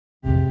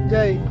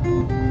Jai,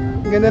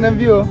 ganda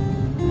ng view, oh.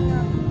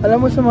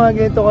 Alam mo sa mga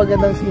ganito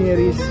kagandang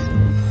sceneries,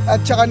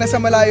 at saka nasa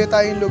malayo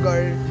tayong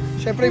lugar,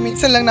 syempre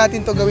minsan lang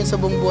natin to gawin sa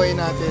buong buhay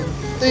natin.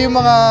 Ito yung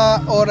mga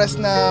oras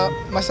na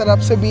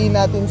masarap sabihin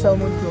natin sa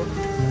mundo,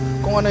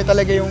 kung ano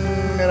talaga yung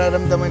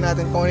nararamdaman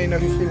natin, kung ano yung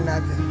na-feel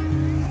natin.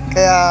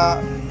 Kaya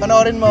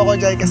panoorin mo ako,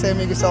 Jai, kasi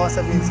may gusto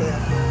akong sabihin sa'yo.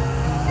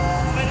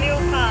 Baliw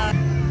ka.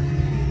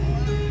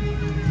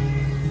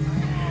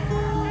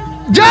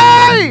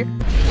 Jai!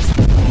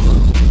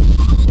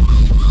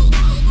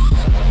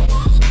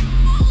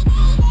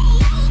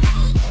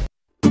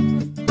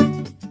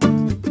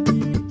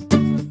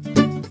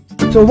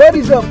 So what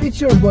is up? It's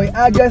your boy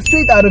Aga,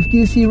 straight out of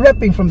QC,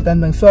 repping from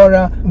Tandang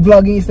Sora.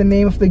 Vlogging is the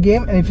name of the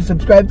game, and if you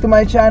subscribe to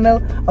my channel,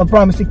 I'll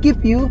promise to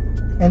keep you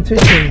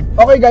entertained.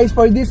 Okay guys,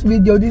 for this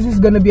video, this is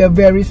gonna be a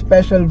very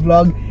special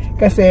vlog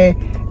kasi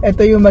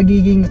ito yung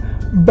magiging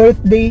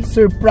birthday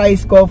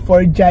surprise ko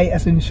for Jai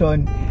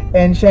Asuncion.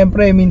 And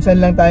syempre, minsan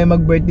lang tayo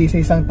mag-birthday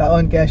sa isang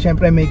taon, kaya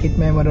syempre make it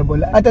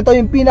memorable. At ito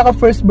yung pinaka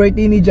first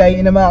birthday ni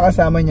Jai na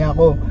makakasama niya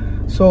ako.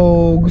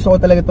 So, gusto ko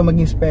talaga ito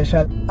maging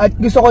special. At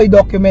gusto ko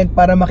i-document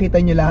para makita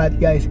nyo lahat,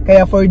 guys.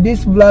 Kaya for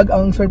this vlog,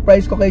 ang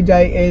surprise ko kay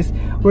Jai is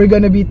we're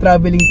gonna be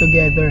traveling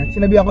together.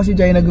 Sinabihan ko si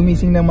Jai na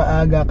gumising ng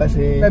maaga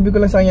kasi sabi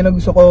ko lang sa kanya na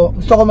gusto ko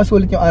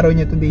masulit yung araw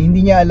niya today.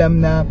 Hindi niya alam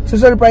na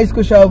surprise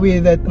ko siya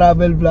with a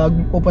travel vlog.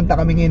 Pupunta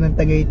kami ngayon ng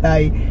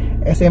Tagaytay.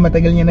 Kasi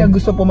matagal niya na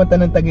gusto pumunta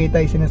ng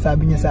Tagaytay.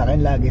 Sinasabi niya sa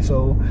akin lagi.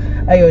 So,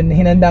 ayun,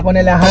 hinanda ko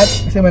na lahat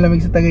kasi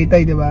malamig sa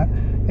Tagaytay, di ba?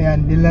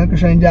 Ayan, dilan ko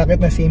siya ng jacket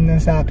na same na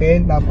sa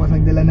akin. Tapos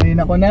nagdala na rin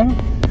ako ng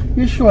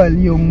usual,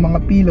 yung mga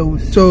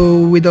pillows.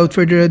 So, without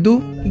further ado,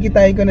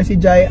 kikitain ko na si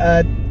Jai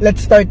at let's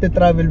start the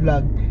travel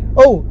vlog.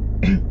 Oh!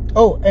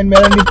 Oh, and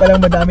meron din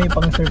palang madami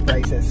pang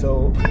surprises.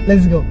 So,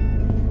 let's go!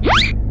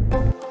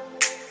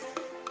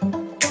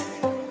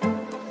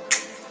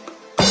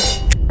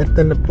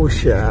 Ito na po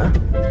siya.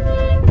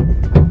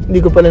 Hindi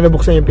ko pala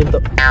nabuksan yung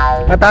pinto.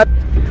 Atat!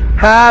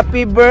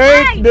 Happy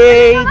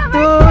birthday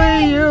to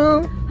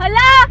you!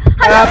 Hala!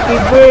 Happy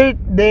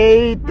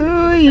birthday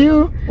to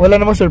you! Wala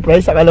namang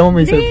surprise? Akala mo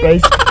may surprise?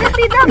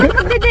 Kasi dapat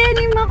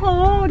magde-denim ako.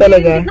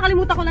 Talaga?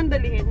 Nakalimutan ko lang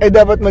dalhin. Eh,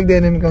 dapat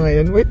mag-denim ka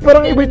ngayon. Wait,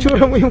 parang iba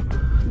itsura mo yung...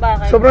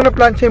 Bakit? Sobrang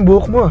na-plancha yung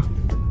buhok mo, ah.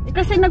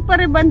 Kasi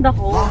nagpa-reband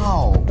ako.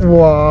 Wow!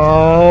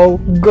 Wow!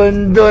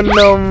 Ganda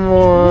naman!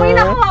 May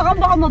nakawakan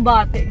baka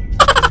mabate.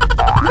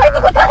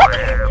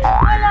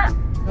 Wala.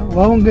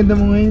 Wow, ang ganda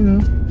mo ngayon,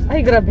 no? Ay,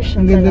 grabe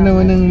siya. Ang ganda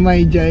naman ng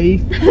my Jai.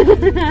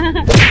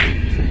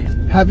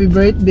 Happy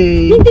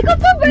birthday! Hindi ko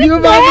pa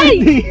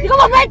birthday! Hindi ko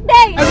pa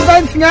birthday!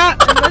 Advance nga!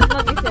 Advance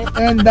mag-isip.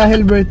 And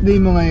dahil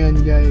birthday mo ngayon,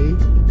 Jai,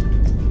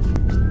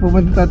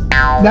 pupunta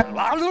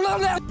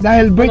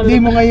dahil birthday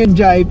mo ngayon,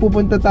 Jai,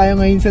 pupunta tayo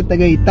ngayon sa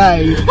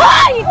Tagaytay.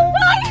 Ay!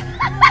 Ay!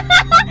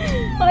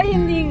 Ay,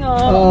 hindi nga.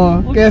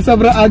 Oo, kaya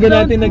sobrang aga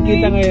natin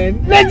nagkita ngayon.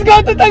 Let's go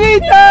to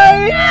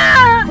Tagaytay!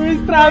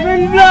 First travel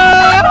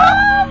vlog!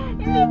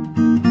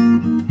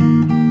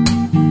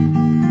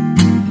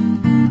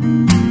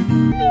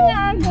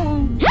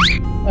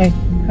 Ay,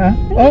 ha?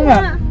 Oo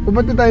nga.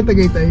 Pupunta tayo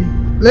Tagaytay.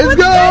 Let's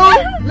go!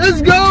 Let's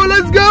go!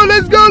 Let's go!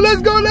 Let's go! Let's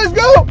go! Let's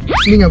go!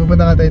 Hindi nga,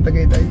 pupunta nga tayo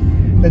Tagaytay.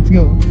 Let's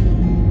go.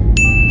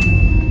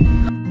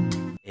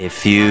 A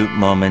few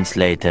moments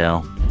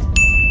later.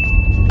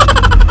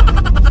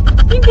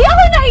 Hindi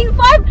ako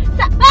na-inform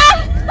sa...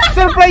 Ah!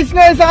 Surprise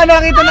nga! Saan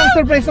ka nakita ng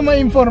surprise na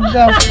ma-inform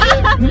ka?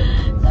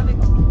 Sabi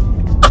ko.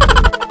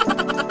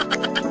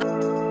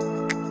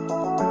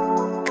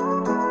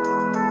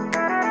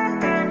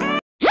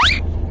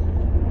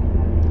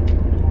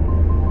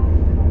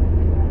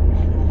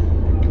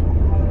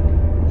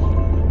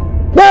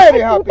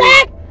 Very happy!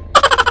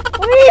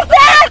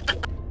 Reset!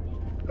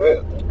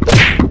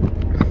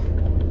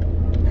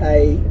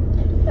 Hi.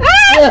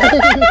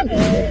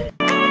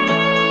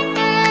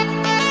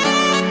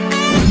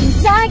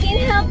 I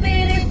can't help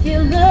it if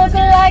you look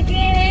like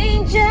an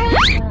angel.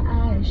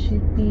 I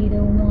should be the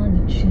one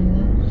to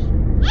choose.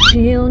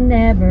 She'll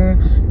never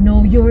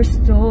know your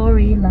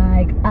story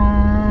like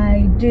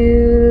I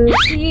do.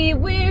 She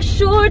wears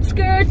short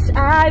skirts,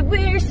 I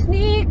wear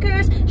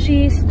sneakers.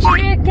 She's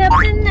cheer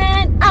captain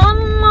and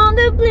I'm on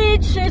the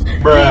bleachers.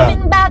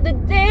 Dreaming about the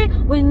day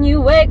when you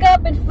wake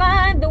up and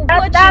find that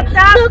what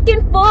you're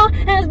looking for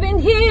has been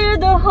here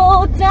the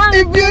whole time.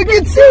 If you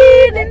could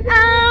see, then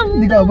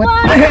I'm the one.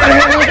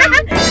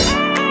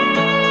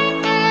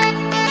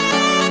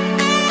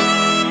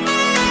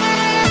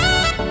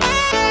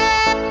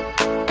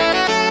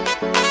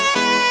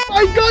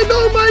 My God!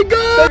 Oh my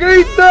God!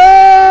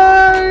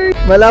 Tagaytay!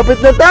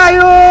 Malapit na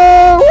tayo!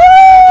 Woo!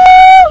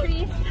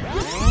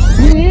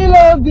 We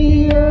love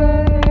the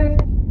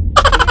earth.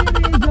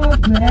 It is our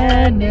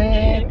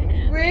planet.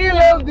 We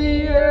love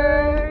the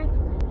earth.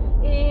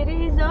 It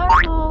is our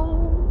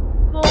home.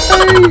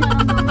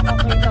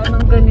 Nakakita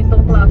ng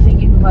ganitong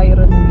klaseng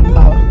environment.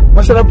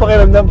 Masarap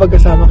pakiramdam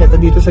pagkasama kita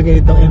dito sa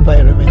ganitong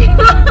environment. Hindi,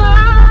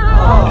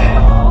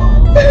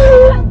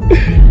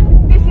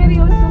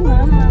 seryoso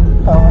na.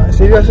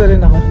 Seryoso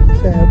rin ako.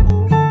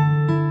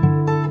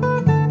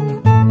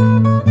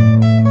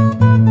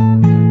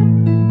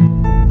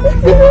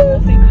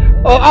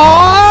 Oh,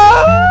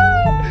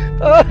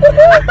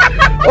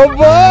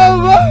 Aba!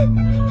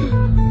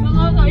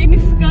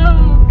 Nakakainis ka.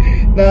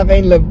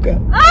 Nakaka-inlove ka.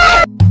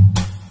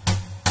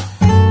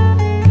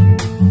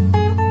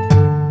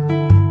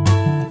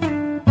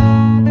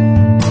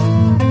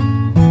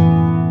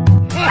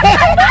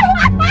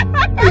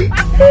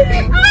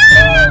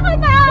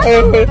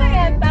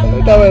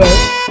 Tama lang.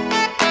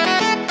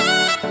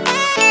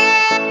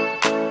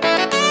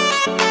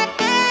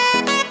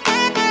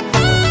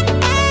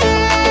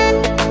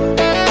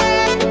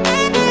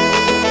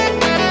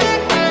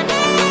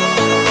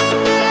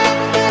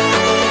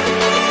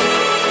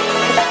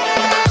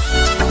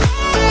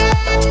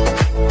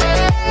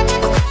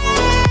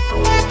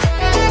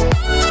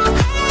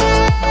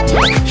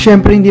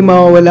 Siyempre, hindi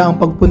mawawala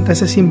ang pagpunta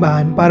sa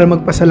simbahan para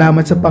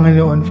magpasalamat sa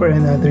Panginoon for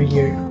another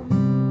year.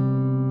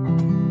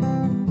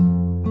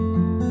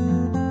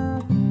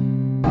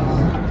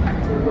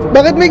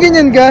 Bakit may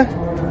ganyan ka?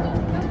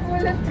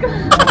 Napulot ka.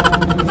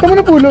 Saan mo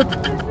napulot?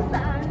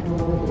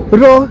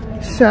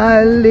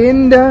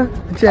 Rosalinda.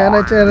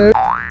 Chara.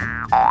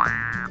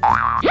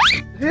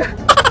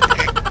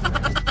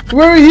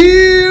 We're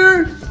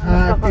here!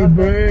 Happy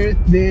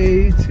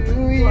birthday to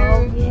you.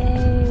 Wow, yay.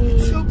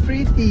 So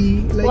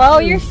pretty. Like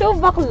Wow, you. you're so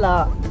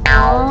bakla.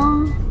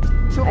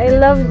 So I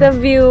love the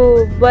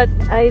view, but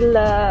I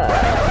love...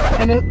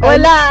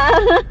 Wala!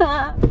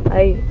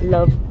 I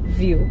love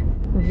view.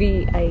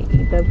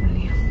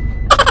 V-I-E-W.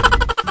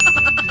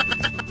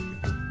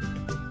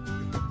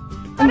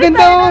 Ang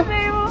ganda mo!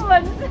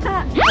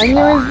 bansa.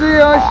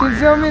 안녕하세요.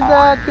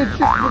 신사입니다.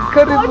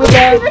 카리보다.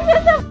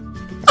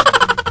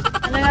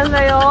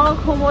 안녕하세요.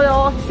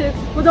 고모요.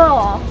 식구도.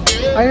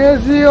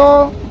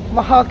 안녕하세요.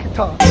 Mahal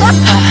kita.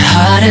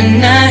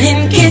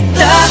 Haharanahin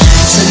kita.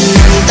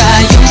 Saan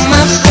tayo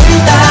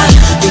mapunta?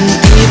 Yung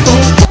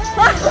tipong...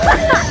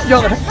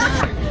 Joke.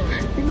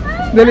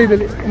 Dali.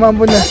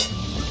 Umambon na.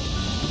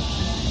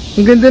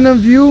 Ang ganda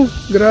ng view.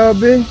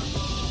 Grabe.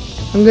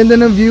 Ang ganda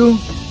ng view.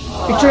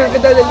 Picture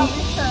ka dali.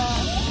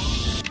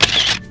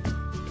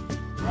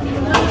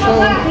 So,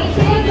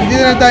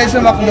 dito na tayo sa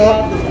McDo.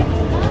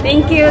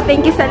 Thank you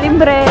sa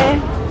libre.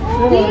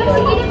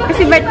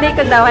 Kasi birthday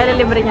ko daw, kaya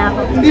libre niya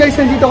ako. Hindi guys,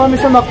 nandito kami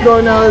sa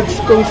McDonald's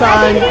kung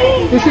saan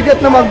yung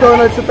sikat na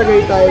McDonald's sa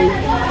Tagaytay.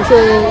 Kasi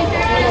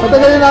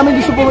matagal na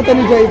namin gusto pumunta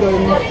ni Jai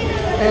doon.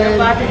 And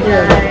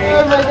yeah.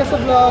 Hi ka sa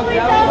vlog.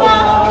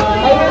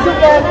 Hi ka sa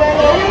vlog.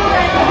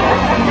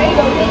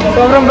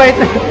 Sobrang bait.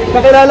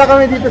 Nakilala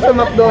kami dito sa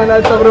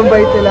McDonald's. Sobrang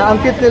bait nila. Ang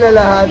cute nila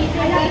lahat.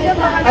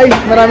 Ay,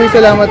 maraming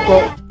salamat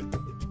po.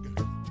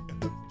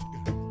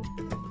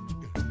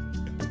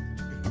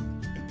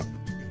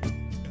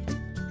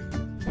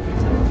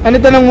 Ano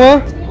tanong mo?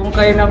 Kung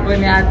kayo na po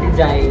ni Ate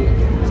Jai.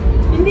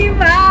 Hindi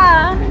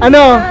ba?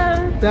 Ano?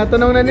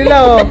 Tinatanong na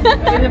nila oh.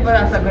 Hindi niyo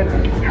pa nasagot.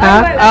 Ha?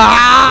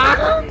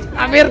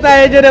 Apir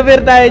tayo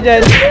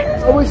dyan.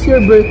 How was your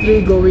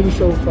birthday going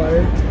so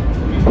far?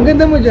 Ang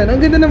ganda mo dyan.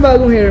 Ang ganda ng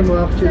bagong hair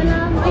mo actually.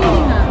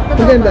 Ayun nga.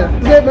 Maganda.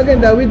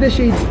 Maganda. With the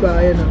shades pa.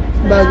 Ayan o.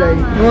 Bagay.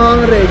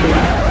 Mukhang ready.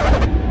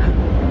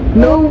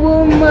 No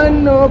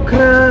woman, no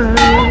cry.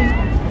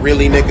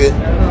 Really, nigga?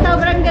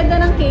 Sobrang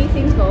ganda ng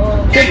casing ko.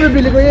 Siyempre,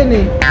 bili ko yan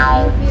eh.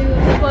 Thank you.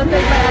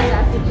 Sponsored by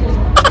Agassi.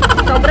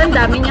 Sobrang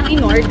dami niyang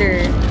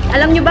in-order.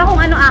 Alam niyo ba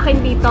kung ano akin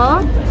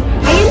dito?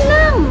 Ayun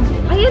lang.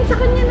 Ayun, sa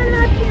kanya na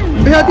lahat yan.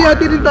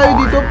 Hati-hati rin tayo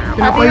dito.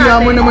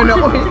 Pinapahiya mo naman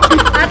ako eh.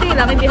 Hati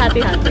lang, hindi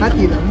hati-hati.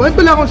 Hati lang. Bakit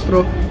wala akong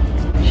straw?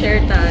 Share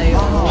tayo.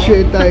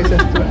 Share tayo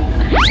sa straw.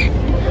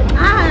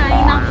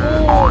 Ay, naku.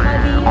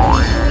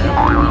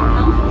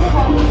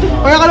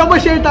 Kaya ka lang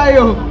ba share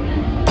tayo?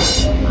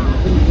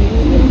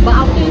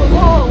 Bakit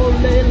ko?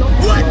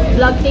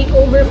 Vlog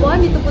takeover po.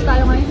 Dito po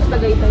tayo ngayon sa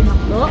Tagaytay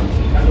McDo.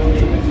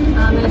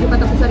 Medyo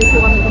patapos na rin po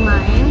kami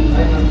kumain.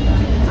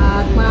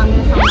 At marami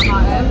na sa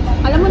makaem.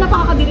 Alam mo,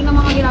 napakakadiri ng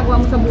mga ginagawa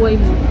mo sa buhay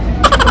mo.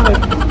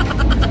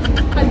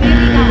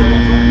 Kadiri ka.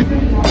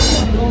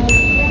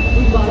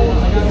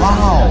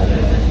 Wow.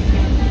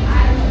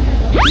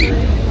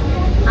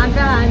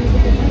 Agahan.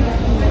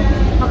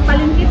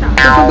 Magpalin kita.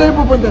 Saan tayo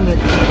pupunta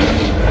next?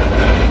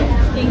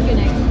 Thank you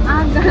next.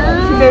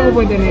 Agahan. Saan tayo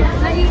pupunta next?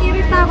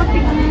 Naiirita ako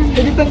tignan.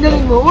 Hindi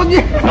tanggalin mo. Huwag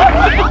yan.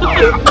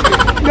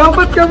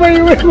 Dapat ka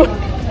maiwan mo.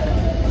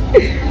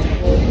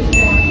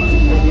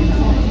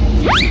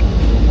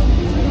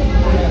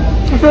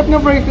 Masarap na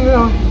break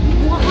na.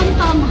 Mukhang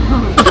tama.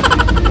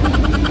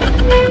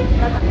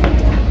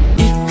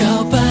 Ikaw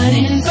pa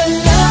rin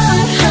pala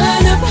ang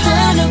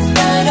hanap-hanap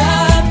para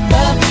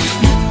na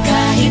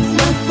kahit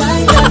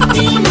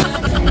magpagdating.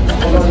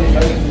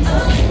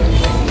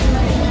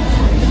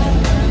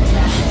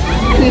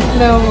 Sweet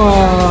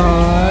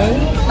naman.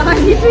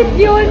 Ay, sweet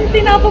yun.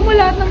 Tinapon mo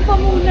lahat ng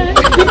pamunan.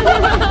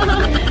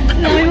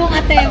 Lami mong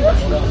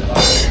attempt.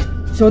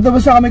 So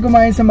tapos na kami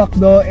kumain sa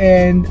McDo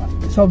and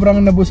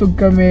sobrang nabusog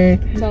kami.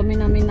 Dami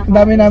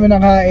namin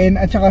nakain.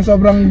 At saka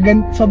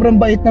sobrang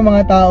bait na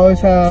mga tao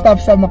sa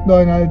staff sa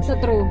McDonald's. Sa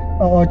true.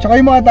 Oo,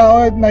 tsaka yung mga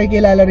tao,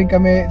 nakikilala rin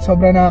kami.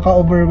 Sobrang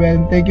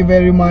nakaka-overwhelm. Thank you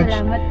very much.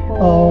 Salamat po.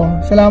 Oo,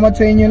 salamat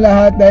sa inyo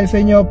lahat. Dahil sa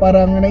inyo,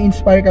 parang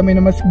na-inspire kami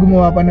na mas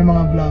gumawa pa ng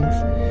mga vlogs.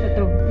 Sa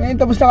true. Ngayon,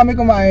 tapos na kami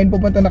kumain.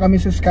 Pupunta na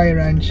kami sa Sky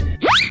Ranch.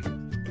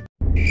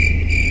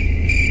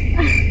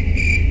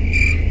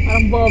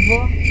 Parang bobo.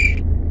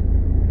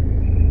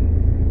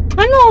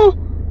 Ano?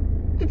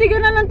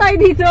 Titigan na lang tayo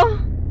dito?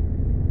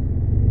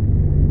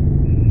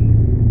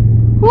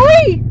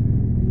 Hoy!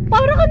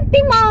 Para kang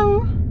timang!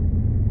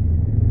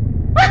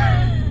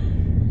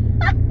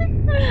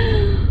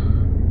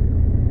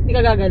 Hindi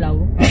ka gagalaw?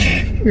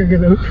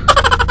 Gagalaw.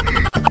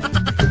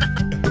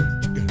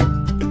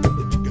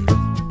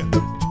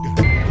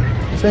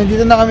 So,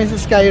 dito na kami sa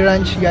Sky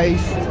Ranch, guys.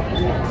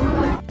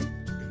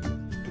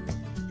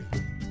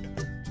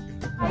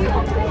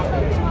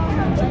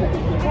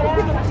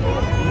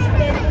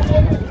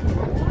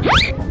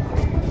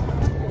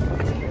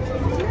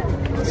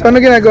 So, ano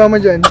ginagawa mo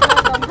dyan?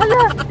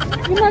 Hala!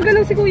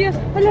 Gumagalaw si kuya.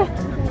 Hala!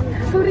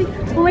 Sorry.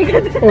 Oh my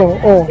God.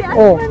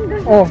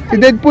 Si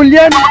Deadpool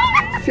yan.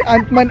 Si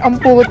Ant-Man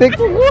ang putik.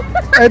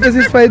 Ito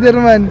si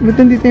Spider-Man. Ba't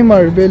nandito yung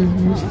Marvel?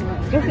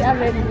 Kasi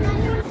amen.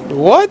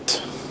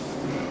 What?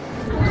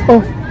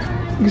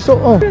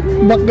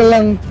 Back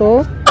lang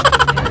to.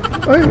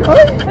 Ay!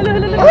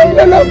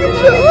 Lalapit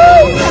siya!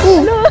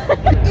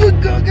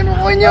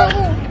 Gano'n niya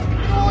ako.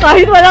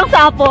 Kahit walang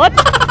sapot?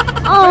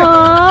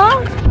 Aww!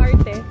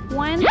 Arte.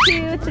 1,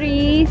 2,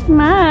 3,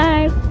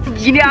 smile!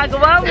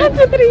 Ginagawa mo! 1,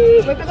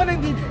 2, 3! Ba't ako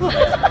nandito?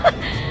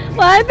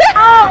 What?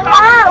 Oh!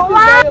 Wow!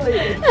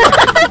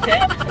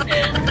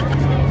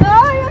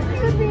 Ay, ang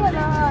cute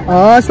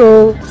wala.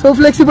 So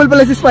flexible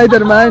pala si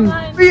Spider-Man.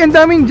 Uy, ang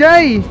daming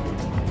Jai!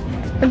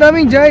 Ang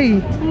daming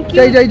Jai!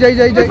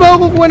 Jai! Ba't ba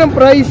ako kukuha ng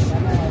prize?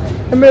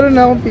 Meron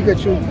na akong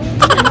Pikachu.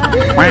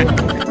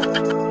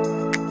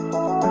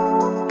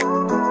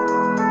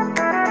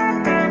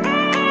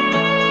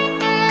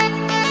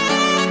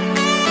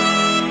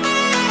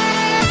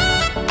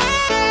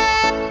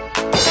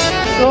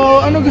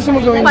 So, ano gusto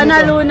mo gawin dito?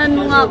 Panalunan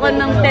mo nga ako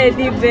ng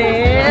teddy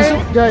bear.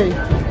 Jai,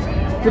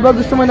 di ba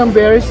gusto mo ng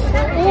bears?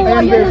 Oo,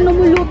 ayan na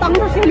namulutang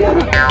na sila.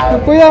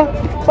 Kuya,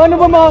 paano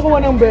ba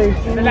makakuha ng bears?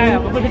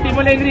 Papusitin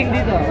mo lang yung ring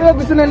dito. Kuya,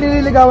 gusto na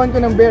nililigawan ko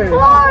ng bear.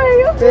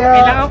 Ay! Kaya...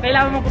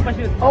 Kailangan mo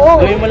pa-shoot.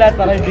 Oo. Gawin mo lahat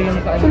para ibigyan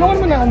mo sa kanya. Tulungan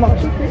mo na ako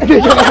makashoot.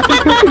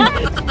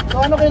 So,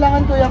 ano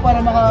kailangan kuya para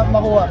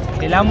makuha?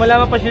 Kailangan mo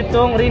lang pa-shoot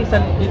tong ring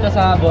dito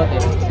sa bote.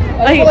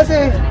 Alam mo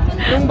kasi,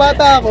 yung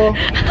bata ako,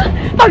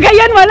 Pag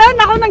ayan, wala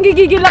na ako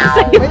nanggigigil ako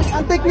sa'yo.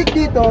 ang technique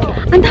dito,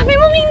 Ang dami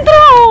mong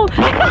intro!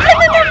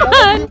 Ano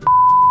naman?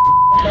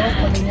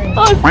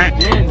 Oh,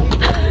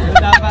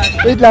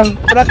 wait lang,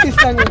 practice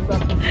lang yun.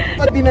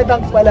 At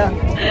dinadunk pala.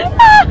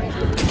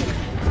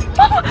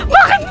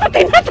 bakit mo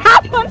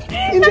tinatapon?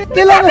 Hindi,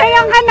 kailangan.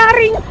 Sayang ka na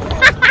rin.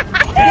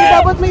 Hindi,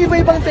 dapat may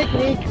iba-ibang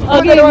technique.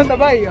 Huwag Okay. dalawa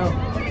sabay, oh.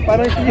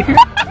 Parang si...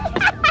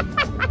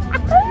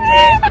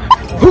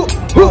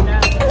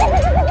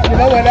 Di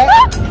ba, wala?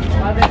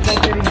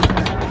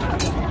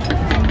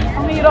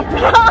 Ang hirap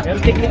na.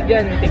 Yung technique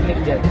dyan,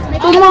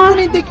 Tulungan mo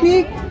na yung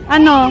technique.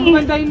 Ano?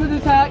 Mandahin mo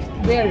doon sa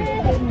bear.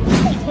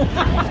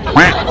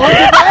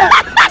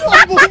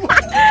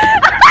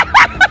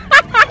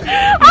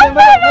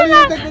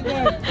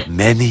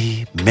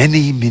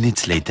 Many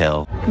minutes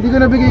later. Hindi ko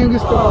nabigay yung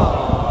gusto ko.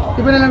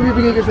 Di ba na lang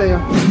bibigay ko sa'yo?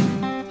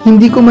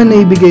 Hindi ko man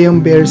naibigay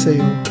yung bear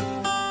sa'yo.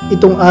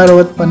 Itong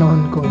araw at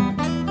panahon ko,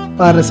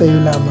 para sa'yo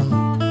lamang.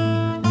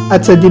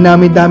 At sa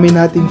dinami-dami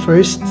nating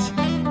firsts,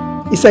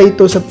 isa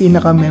ito sa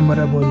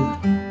pinaka-memorable.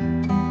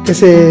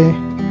 Kasi,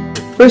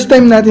 first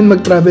time natin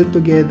mag-travel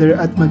together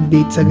at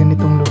mag-date sa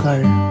ganitong lugar.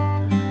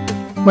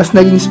 Mas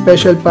naging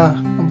special pa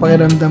ang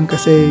pakiramdam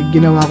kasi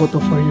ginawa ko to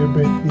for your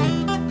birthday.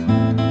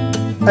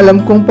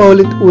 Alam kong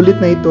paulit-ulit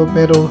na ito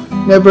pero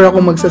never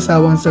ako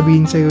magsasawang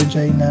sabihin sa'yo,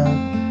 Jai, na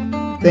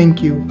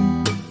thank you.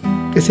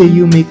 Kasi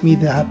you make me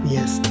the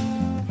happiest.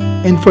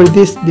 And for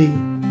this day,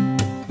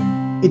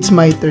 it's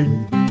my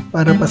turn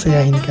para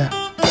pasayahin ka.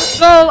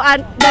 Go,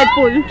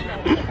 Deadpool.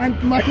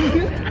 Ant-Man.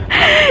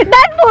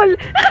 Deadpool!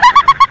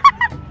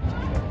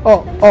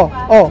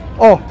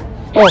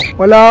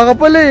 Wala ka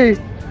pala eh.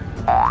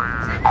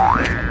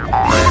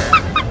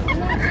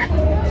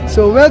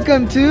 So,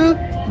 welcome to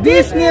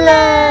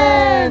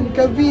Disneyland!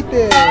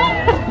 Cavite!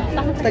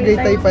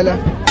 Tagaytay pala.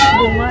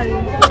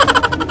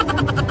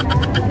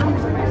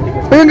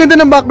 Ay, ang ganda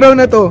ng background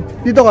na to.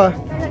 Dito ka.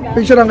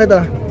 Picturean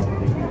kita.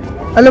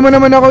 Alam mo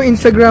naman ako,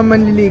 Instagram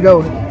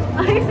manliligaw.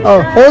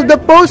 Oh, hold the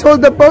pose,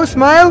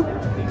 smile.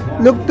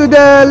 Look to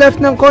the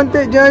left ng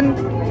konti dyan.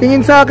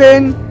 Tingin sa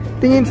akin.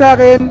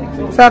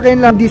 Sa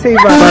akin lang, di sa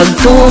iba. Pag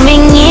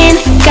tumingin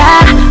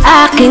ka,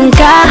 akin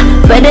ka,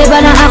 pwede ba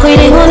na ako'y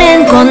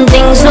lingunin?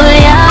 Konting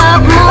sulyap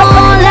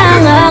mo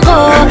lang ako,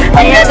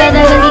 ay agad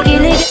na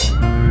nagikilig.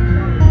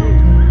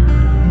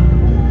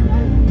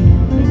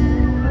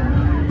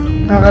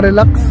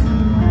 Nakaka-relax.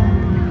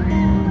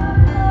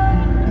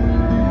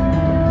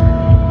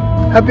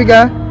 Happy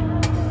ka?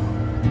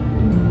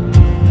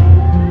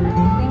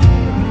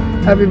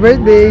 Happy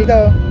birthday!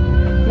 Ito.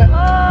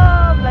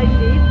 Blind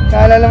date?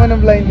 Naalala mo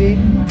ng blind date?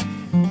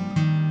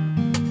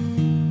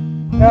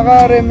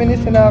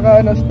 Nakaka-reminisce na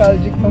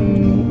nakaka-nostalgic ng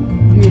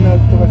view na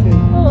ito kasi.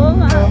 Oo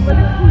nga.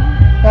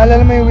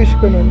 Naalala mo yung wish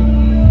ko nun.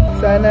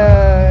 Sana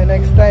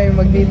next time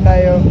mag-date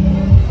tayo.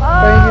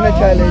 Pero hindi na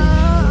challenge.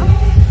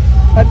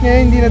 At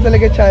ngayon hindi na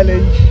talaga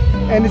challenge.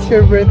 And it's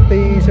your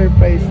birthday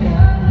surprise na.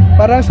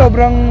 Parang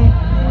sobrang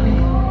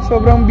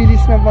bilis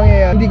na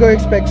pangyayari. Hindi ko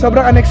expect.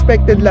 Sobrang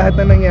unexpected lahat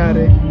na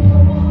nangyari.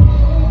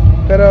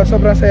 Pero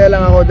sobrang saya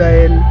lang ako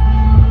dahil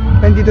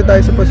nandito tayo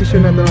sa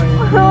posisyon na ito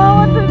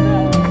ngayon.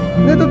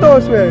 Hindi,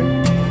 totoo, swear.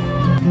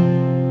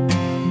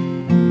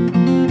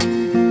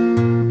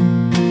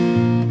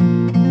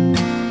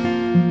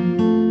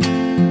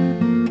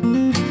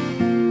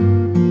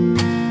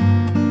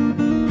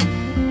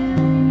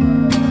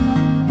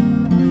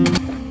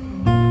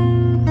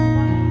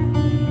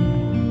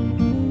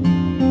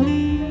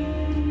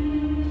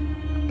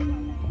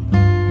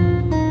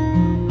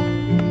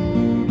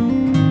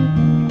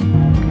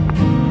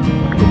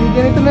 Hindi,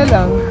 ganito na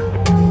lang.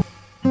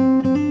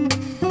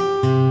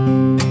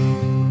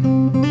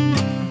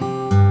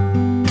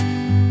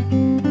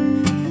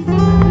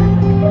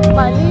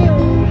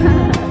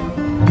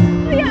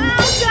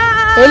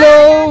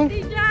 Hello!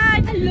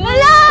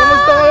 Hello!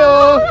 Kamusta kayo?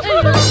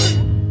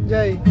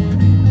 Jai,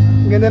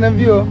 ganda ng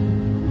view.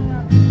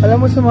 Alam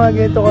mo sa mga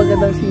ganito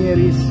kagandang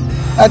sceneries.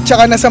 At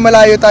saka nasa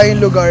malayo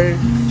tayong lugar.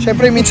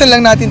 Siyempre minsan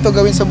lang natin to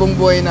gawin sa buong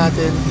buhay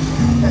natin.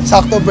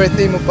 Sakto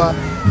birthday mo pa.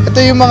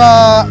 Ito yung mga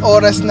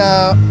oras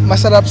na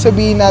masarap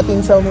sabihin natin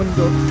sa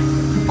mundo.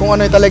 Kung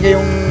ano talaga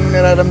yung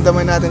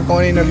nararamdaman natin,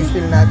 kung ano yung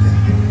na-feel natin.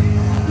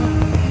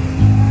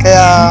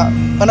 Kaya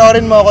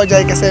panoorin mo ako,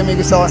 Jai, kasi may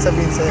gusto ko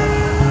sabihin sa'yo.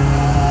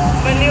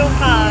 Baliw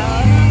ka.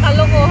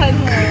 Kalokohan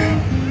mo.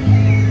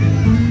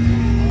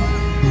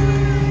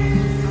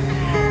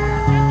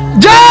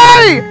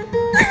 Jai!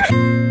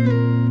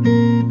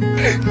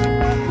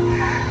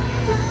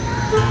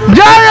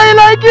 Jai, I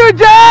like you,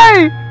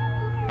 Jai!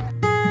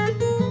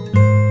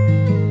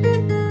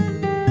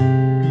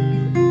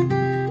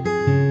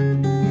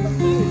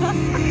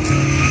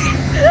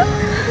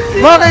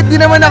 Bakit? Di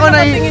naman ako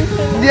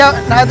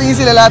nakatingin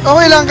sila lahat.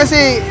 Okay lang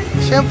kasi,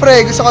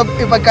 syempre, gusto ko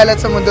ipagkalat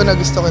sa mundo na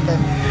gusto kita.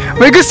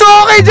 May gusto ko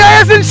kay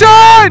Jai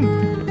Asuncion!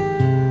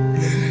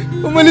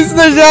 Umalis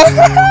na siya.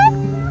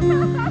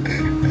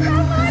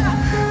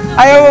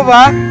 Ayaw mo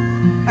ba?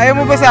 Ayaw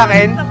mo ba sa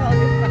akin?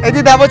 Eh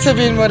di dapat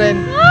sabihin mo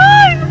rin.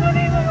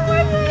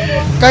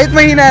 Kahit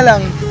mahina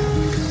lang.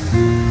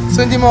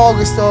 So hindi mo ako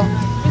gusto?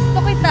 Gusto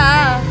kita.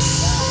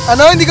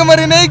 Ano? Hindi ka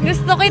marinig?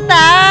 Gusto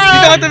kita.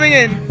 Dito ka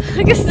tumingin.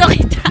 Gusto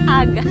kita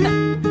agad.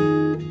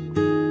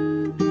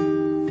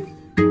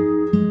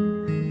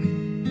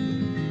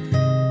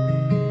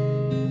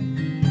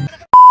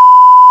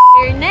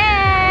 Here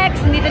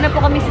next. Dito na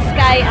po kami sa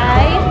Sky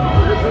Eye.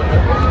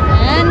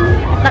 Ayan.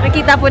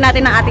 Nakikita po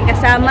natin ang ating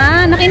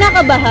kasama na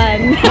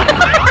kinakabahan.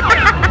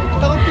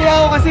 Takot kaya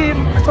ako kasi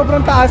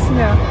sobrang taas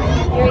niya.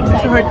 You're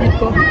excited? Sa heartbeat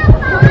ko.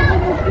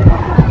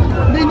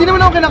 Hindi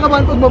naman ako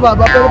kinakabahan pag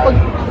mababa, pero pag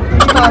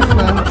taas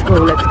na, let's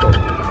go, let's go.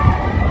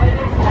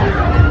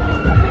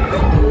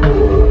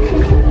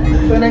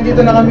 So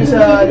nandito na kami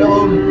sa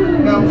loob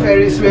ng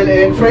Ferris wheel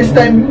and first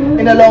time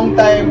in a long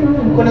time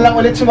ko na lang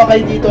ulit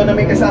sumakay dito na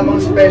may kasamang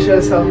special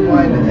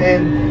someone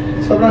and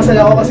sobrang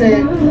saya ko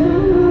kasi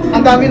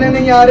ang dami nang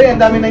nangyari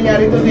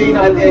today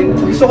natin.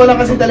 Gusto ko lang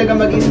kasi talaga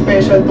maging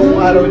special tong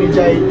araw ni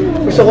Jai.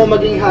 Gusto ko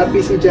maging happy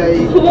si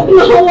Jai.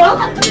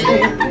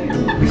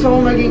 Gusto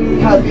ko maging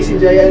happy si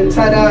Jai and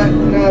sana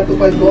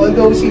natupad ko.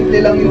 Although simple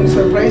lang yung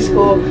surprise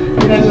ko,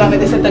 pinala lang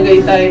kita sa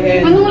Tagaytay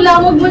and... Anong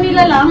lang? Huwag mo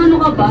nila lang.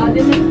 Ano ka ba?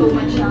 This is too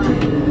much na.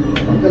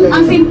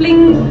 Ang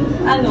simpleng,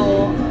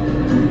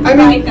 I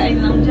mean, kain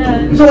lang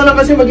dyan. gusto ko lang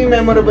kasi maging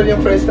memorable yung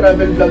first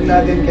travel vlog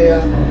natin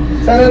kaya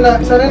sana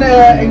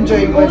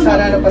na-enjoy mo at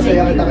sana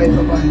napasaya kita kahit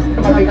pa paano.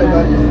 Happy ka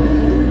ba?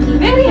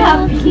 Very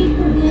happy.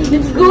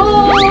 Let's go!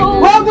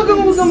 Wag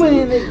ka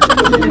mahinig.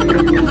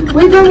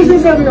 Wait lang, may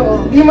sinasabi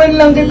ako. Di man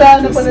lang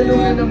kita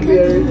napanalungan ng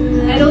beer.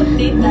 I don't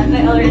need that.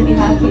 I already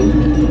have it.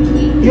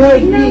 You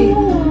have me.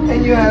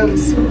 And you have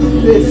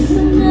this.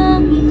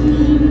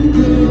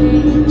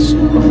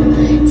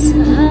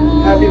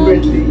 Happy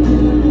birthday.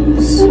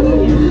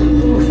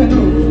 Buksan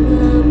mo.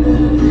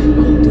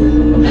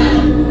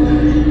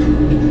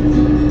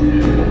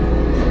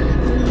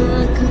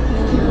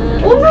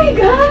 Oh my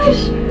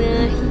gosh!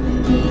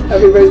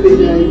 Happy birthday,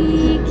 Jai.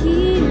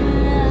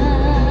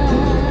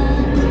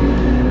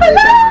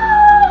 Hello!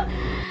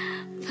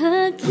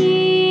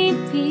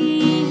 Pag-ibig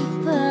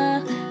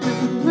ba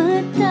ang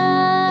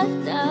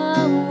matatawag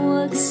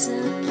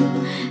sa'king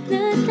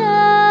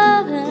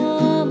nadarama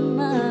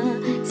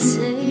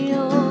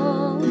sa'yo?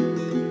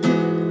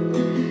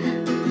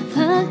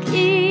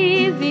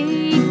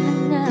 Pag-ibig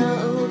na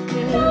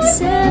okay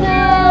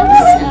sarap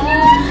sa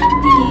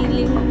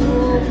piling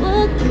mo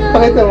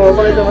magkakaroon.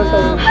 Pakita mo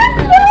sa'yo.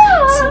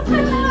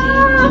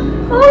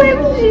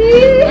 OMG!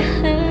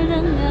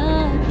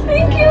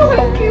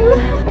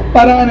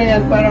 Parang ano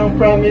yan, parang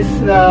promise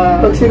na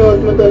pag sinuot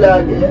mo to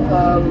lagi,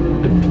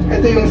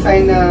 ito yung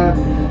sign na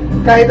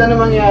kahit ano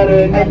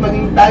mangyari, kahit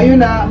maging tayo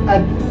na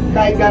at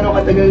kahit gano'ng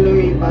katagal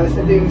lumipas,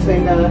 ito yung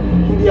sign na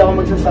hindi ako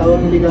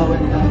magsasawang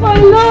ligawan ka.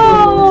 Hello!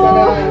 So,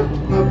 sana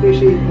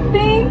ma-appreciate mo.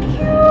 Thank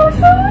you!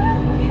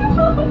 Sobrang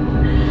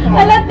cute!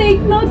 Ala,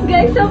 take note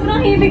guys,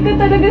 sobrang hilig ko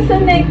talaga sa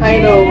necklace. I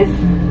know.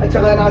 At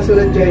saka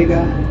nakasulat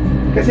JaiGa.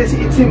 Kasi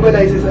it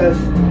symbolizes us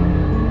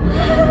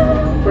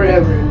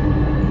forever.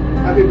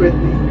 Happy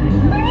birthday.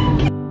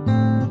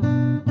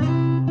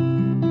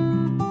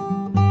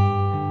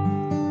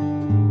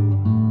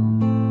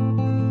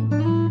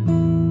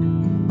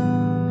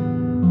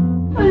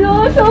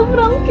 Hello,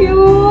 sobrang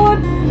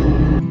cute!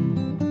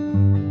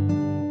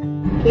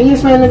 Yan yung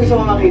smile na gusto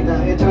ko makita.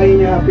 At saka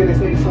yun yung happiness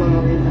na gusto ko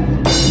makita.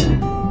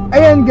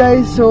 Ayan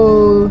guys, so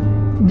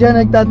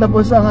dyan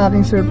nagtatapos ang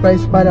aking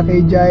surprise para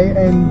kay Jai.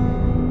 And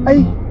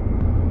ay,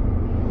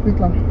 wait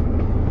lang.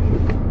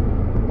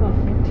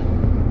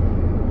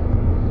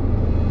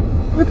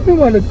 Bakit yung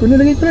wallet ko?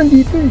 Nilagay ko lang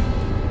dito eh.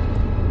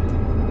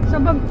 Sa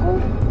bag ko.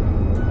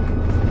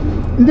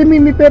 Hindi,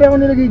 may pera ako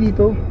nilagay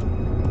dito.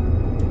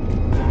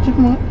 Check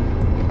mo.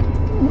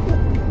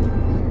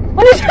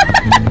 Ano siya?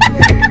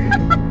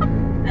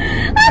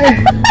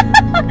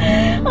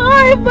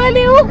 Ay,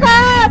 baliw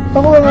ka!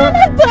 Ako nga.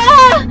 Ano to?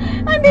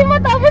 Hindi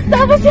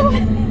matapos-tapos yung...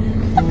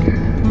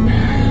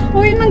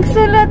 Uy,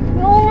 nagsulat.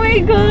 Oh my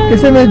God.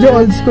 Kasi medyo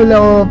old school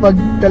ako pag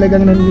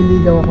talagang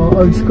nanliligaw ako.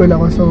 Old school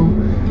ako, so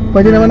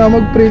pwede naman ako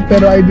mag-pray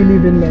pero I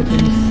believe in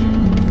letters.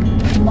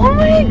 Oh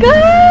my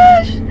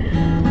gosh!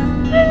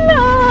 Hala,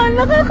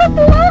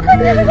 nakakatuwa ka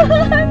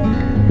naman.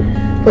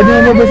 Pwede mo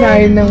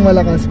mabasahin ng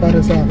malakas para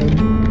sa akin.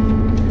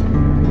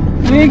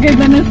 Uy,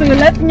 ganda ng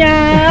sulat niya.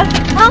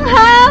 Ang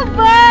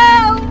haba!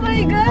 Oh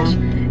my gosh!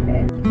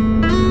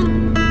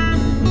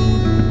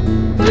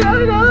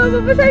 Ano?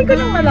 Babasahin ko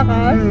ng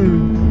malakas.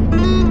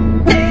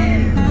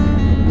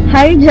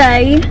 Hi,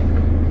 Jai!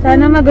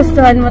 Sana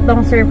magustuhan mo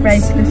tong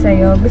surprise ko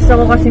sa'yo.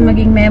 Gusto ko kasi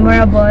maging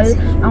memorable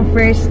ang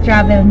first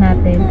travel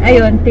natin.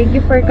 Ayun, thank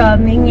you for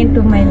coming into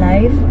my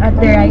life at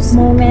the right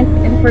moment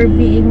and for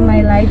being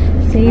my life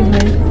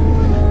saver.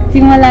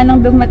 Simula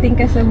nang dumating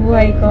ka sa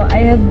buhay ko,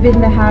 I have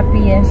been the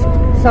happiest.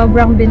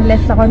 Sobrang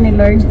binless ako ni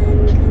Lord.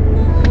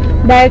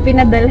 Dahil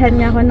pinadalhan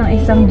niya ako ng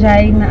isang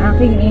Jai na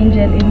aking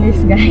angel in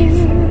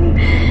disguise.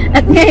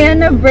 At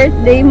ngayon na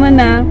birthday mo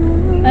na,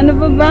 ano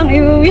pa bang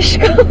i-wish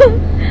ko?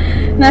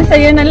 Nasa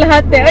iyo na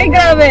lahat eh. Ay,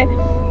 grabe.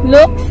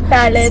 Looks,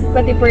 talent,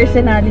 pati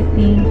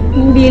personality.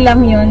 Hindi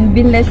lang yun.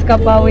 Binless ka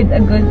pa with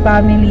a good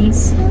family.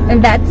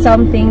 And that's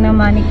something na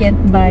money can't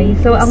buy.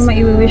 So, ang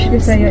mai-wish ko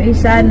sa'yo ay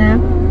sana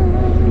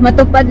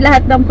matupad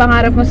lahat ng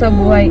pangarap mo sa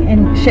buhay.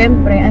 And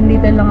syempre,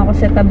 andito lang ako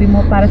sa tabi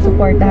mo para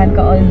supportahan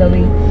ka all the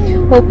way.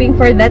 Hoping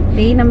for that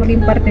day na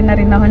maging parte na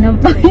rin ako ng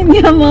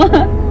pamilya mo.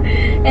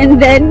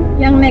 And then,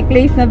 yung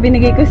necklace na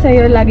binigay ko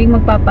sa'yo, laging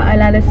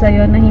magpapaalala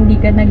sa'yo na hindi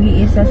ka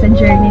nag-iisa sa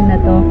journey na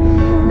to.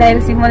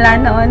 Dahil simula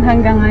noon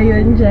hanggang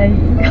ngayon, Jai,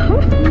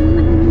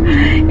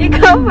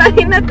 ikaw pa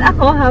rin at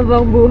ako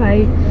habang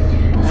buhay.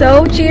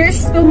 So,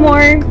 cheers to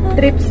more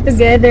trips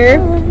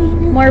together,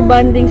 more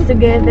bondings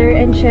together,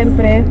 and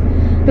syempre,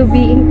 to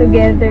being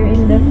together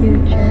in the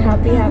future.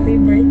 Happy, happy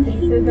birthday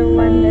to the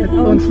one that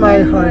owns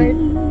my heart,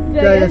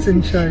 Jai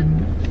Asuncion.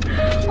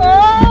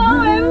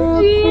 Oh,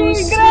 OMG!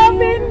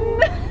 Grabe!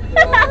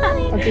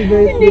 Happy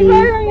birthday. Hindi ko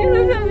alam yung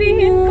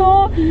sasabihin ko.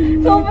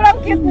 Sobrang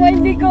cute mo.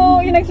 Hindi ko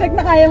in-expect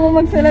na kaya mo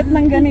magsulat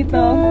ng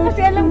ganito.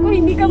 Kasi alam ko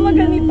hindi ka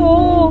maganito.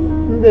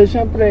 Hindi,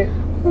 syempre,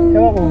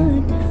 ewan ko.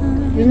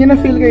 Yun yung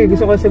na-feel ko eh.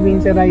 Gusto ko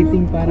sabihin sa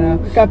writing para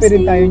copy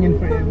rin tayo niyan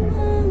forever.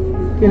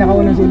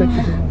 Pinakaunang sulat ko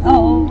siya.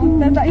 Oo.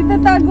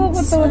 Itatago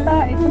ko to.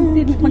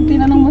 Pag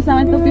tinanong mo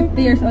sa akin to, 50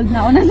 years old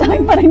na ako. Nasa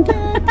akin pa rin to.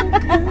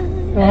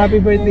 So,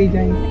 happy birthday,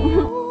 Jai.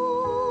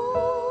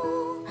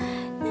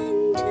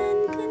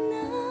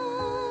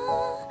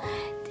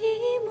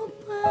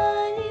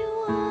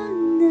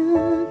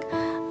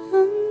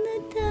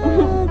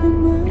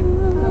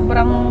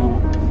 Sobrang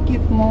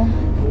cute mo.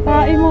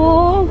 Pae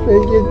mo.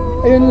 Thank you.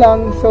 Ayun lang.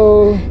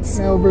 So,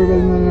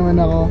 na-overwhelm na naman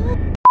ako.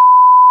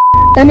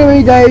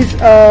 Anyway guys,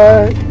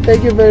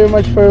 thank you very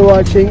much for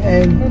watching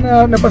and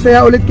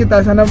napasaya ulit kita.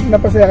 Sana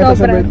napasaya kita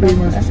sa birthday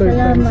mo, sa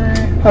surprise.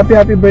 Happy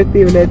happy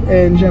birthday ulit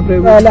and syempre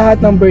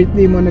lahat ng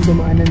birthday mo na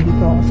dumaanan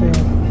dito ako sa'yo,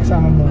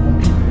 kasama mo ako.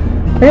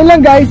 Ayun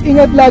lang guys,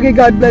 ingat lagi,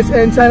 God bless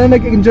and sana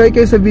nag-enjoy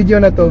kayo sa video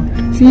na to.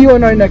 See you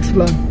on our next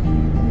vlog.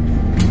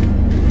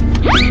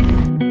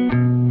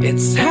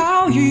 It's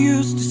how you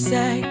used to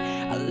say